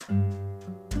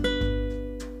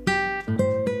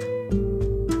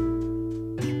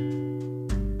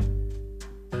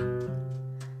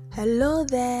Hello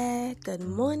there, good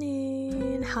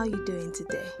morning. How you doing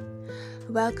today?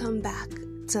 Welcome back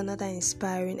to another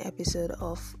inspiring episode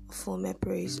of Full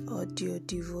Praise Audio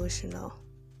Devotional.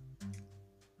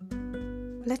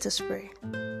 Let us pray.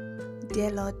 Dear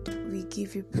Lord, we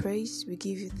give you praise, we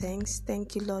give you thanks.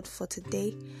 Thank you, Lord, for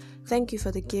today. Thank you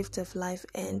for the gift of life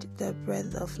and the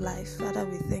breath of life. Father,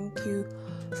 we thank you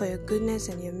for your goodness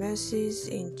and your mercies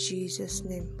in Jesus'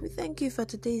 name. We thank you for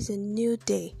today is a new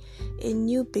day, a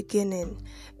new beginning.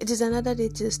 It is another day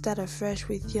to start afresh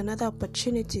with you, another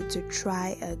opportunity to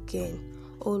try again.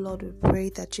 Oh Lord, we pray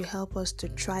that you help us to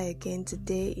try again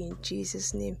today in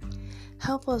Jesus' name.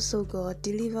 Help us, oh God,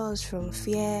 deliver us from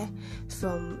fear,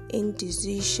 from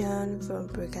indecision, from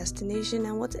procrastination,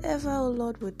 and whatever, oh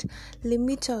Lord, would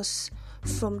limit us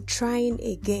from trying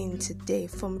again today,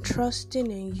 from trusting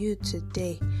in you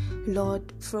today.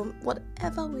 Lord, from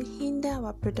whatever will hinder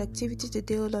our productivity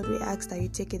today, oh Lord, we ask that you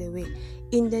take it away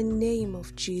in the name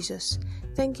of Jesus.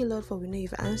 Thank you, Lord, for we know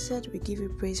you've answered. We give you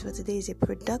praise for today is a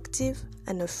productive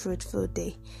and a fruitful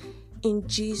day. In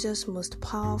Jesus' most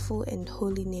powerful and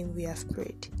holy name we have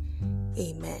prayed.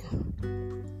 Amen.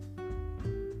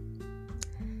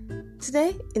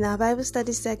 Today, in our Bible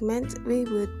study segment, we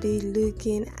would be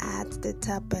looking at the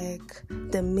topic,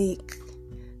 the meek.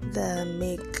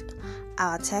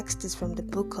 Our text is from the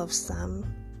book of Psalm,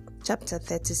 chapter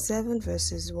 37,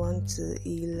 verses 1 to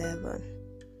 11.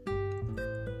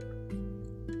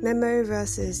 Memory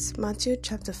verses, Matthew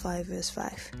chapter 5, verse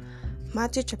 5.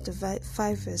 Matthew chapter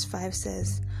 5, verse 5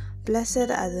 says,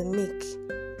 "Blessed are the meek,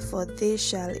 for they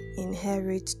shall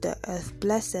inherit the earth.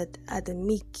 Blessed are the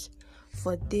meek,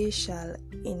 for they shall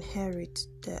inherit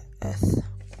the earth."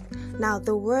 Now,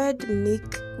 the word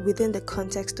meek within the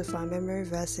context of our memory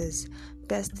verses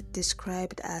best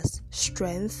described as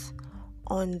strength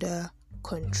under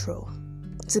control.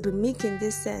 To be meek in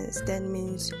this sense then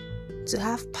means to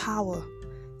have power,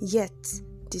 yet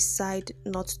decide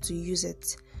not to use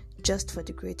it just for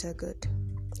the greater good.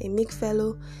 A meek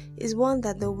fellow is one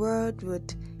that the world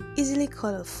would easily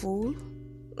call a fool.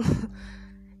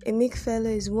 A meek fellow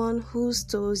is one whose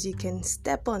toes you can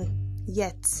step on,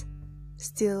 yet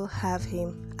still have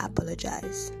him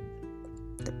apologize.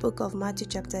 The book of Matthew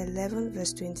chapter 11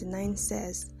 verse 29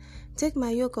 says, "Take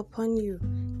my yoke upon you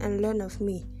and learn of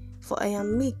me, for I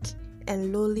am meek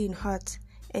and lowly in heart,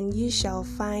 and ye shall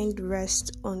find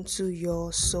rest unto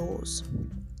your souls."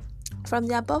 From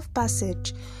the above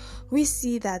passage, we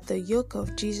see that the yoke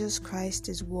of Jesus Christ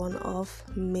is one of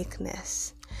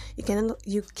meekness.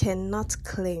 You cannot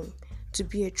claim to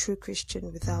be a true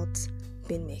Christian without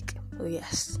being meek. Oh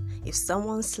yes, if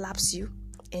someone slaps you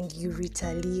and you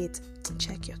retaliate,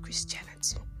 check your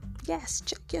Christianity. Yes,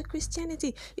 check your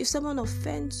Christianity. If someone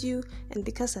offends you and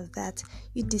because of that,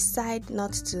 you decide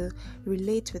not to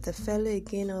relate with a fellow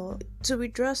again or to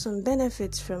withdraw some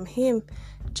benefits from him,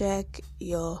 check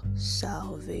your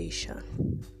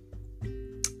salvation.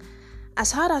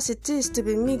 As hard as it is to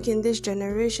be meek in this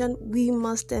generation, we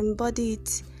must embody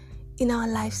it in our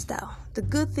lifestyle. The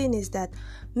good thing is that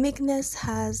meekness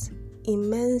has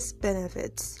immense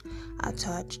benefits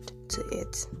attached to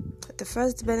it. The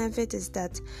first benefit is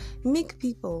that meek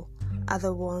people are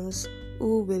the ones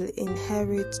who will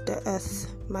inherit the earth.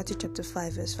 Matthew chapter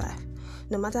 5 verse 5.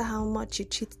 No matter how much you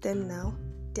cheat them now,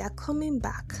 they are coming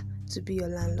back to be your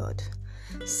landlord.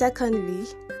 Secondly,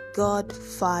 God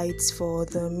fights for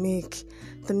the meek.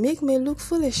 The meek may look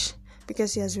foolish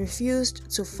because he has refused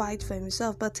to fight for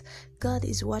himself, but God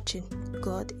is watching.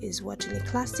 God is watching. A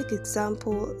classic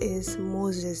example is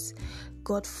Moses.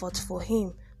 God fought for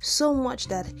him so much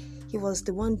that he was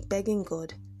the one begging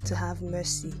God to have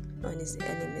mercy on his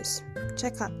enemies.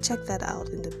 Check that out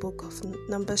in the book of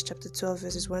Numbers chapter 12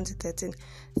 verses 1 to 13.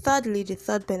 Thirdly, the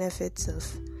third benefit of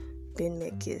being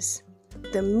meek is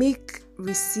the meek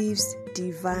receives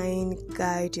divine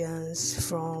guidance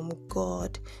from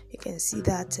God. You can see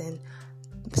that in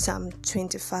Psalm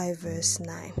 25 verse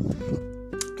 9.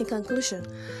 In conclusion,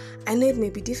 I know it may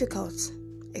be difficult,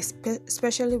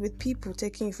 especially with people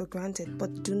taking you for granted,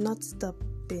 but do not stop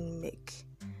being meek.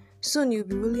 Soon you'll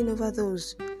be ruling over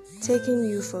those taking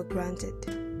you for granted.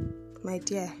 My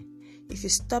dear, if you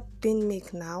stop being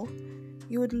meek now,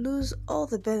 you would lose all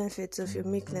the benefits of your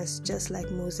meekness, just like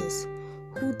Moses,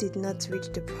 who did not reach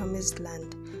the promised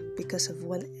land because of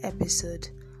one episode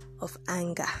of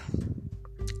anger.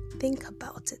 Think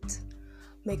about it.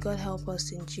 May God help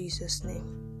us in Jesus' name.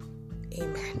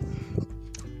 Amen.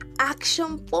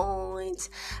 Action point.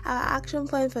 Our action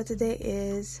point for today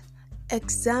is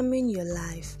examine your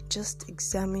life. Just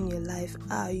examine your life.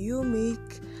 Are you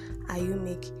meek? Are you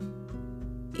meek?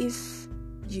 If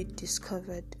you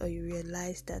discovered or you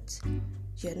realized that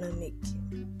you're not meek.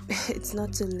 It's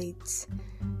not too late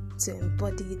to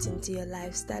embody it into your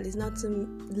lifestyle. It's not too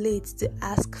late to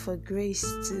ask for grace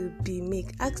to be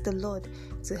meek. Ask the Lord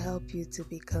to help you to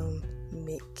become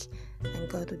meek, and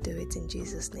God will do it in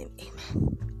Jesus' name.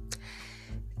 Amen.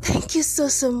 Thank you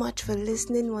so much for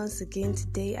listening once again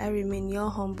today. I remain your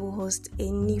humble host,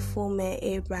 Enifome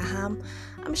Abraham.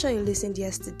 I'm sure you listened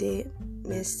yesterday.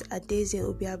 Miss Adeze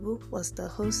Obiabu was the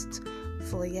host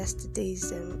for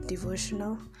yesterday's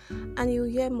devotional, and you'll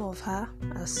hear more of her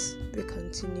as we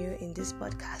continue in this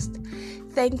podcast.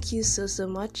 Thank you so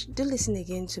much. Do listen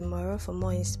again tomorrow for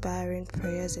more inspiring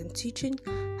prayers and teaching.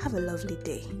 Have a lovely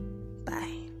day.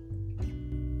 Bye.